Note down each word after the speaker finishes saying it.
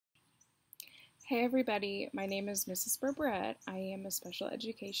Hey everybody, my name is Mrs. Berberet. I am a special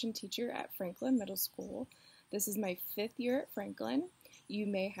education teacher at Franklin Middle School. This is my 5th year at Franklin. You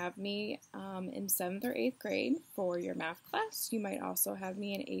may have me in 7th or 8th grade for your math class. You might also have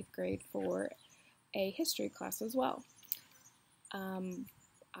me in 8th grade for a history class as well.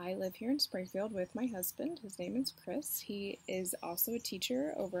 I live here in Springfield with my husband. His name is Chris. He is also a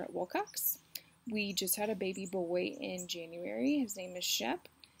teacher over at Wilcox. We just had a baby boy in January. His name is Shep.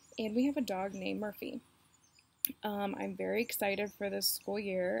 And we have a dog named Murphy. I'm very excited for this school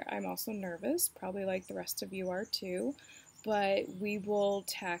year. I'm also nervous, probably like the rest of you are too, but we will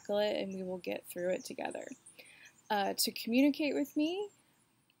tackle it and we will get through it together. To communicate with me,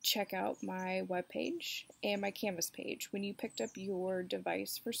 check out my webpage and my Canvas page. When you picked up your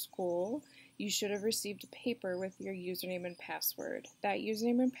device for school, you should have received a paper with your username and password. That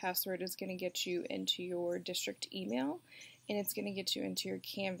username and password is going to get you into your district email, and it's going to get you into your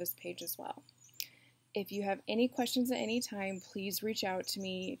Canvas page as well. If you have any questions at any time, please reach out to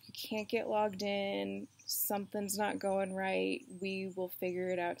me. If you can't get logged in, something's not going right, we will figure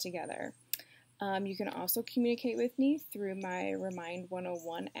it out together. You can also communicate with me through my Remind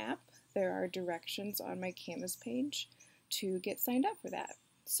 101 app. There are directions on my Canvas page to get signed up for that.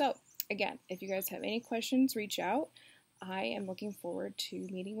 So, again, if you guys have any questions, reach out. I am looking forward to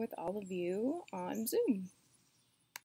meeting with all of you on Zoom.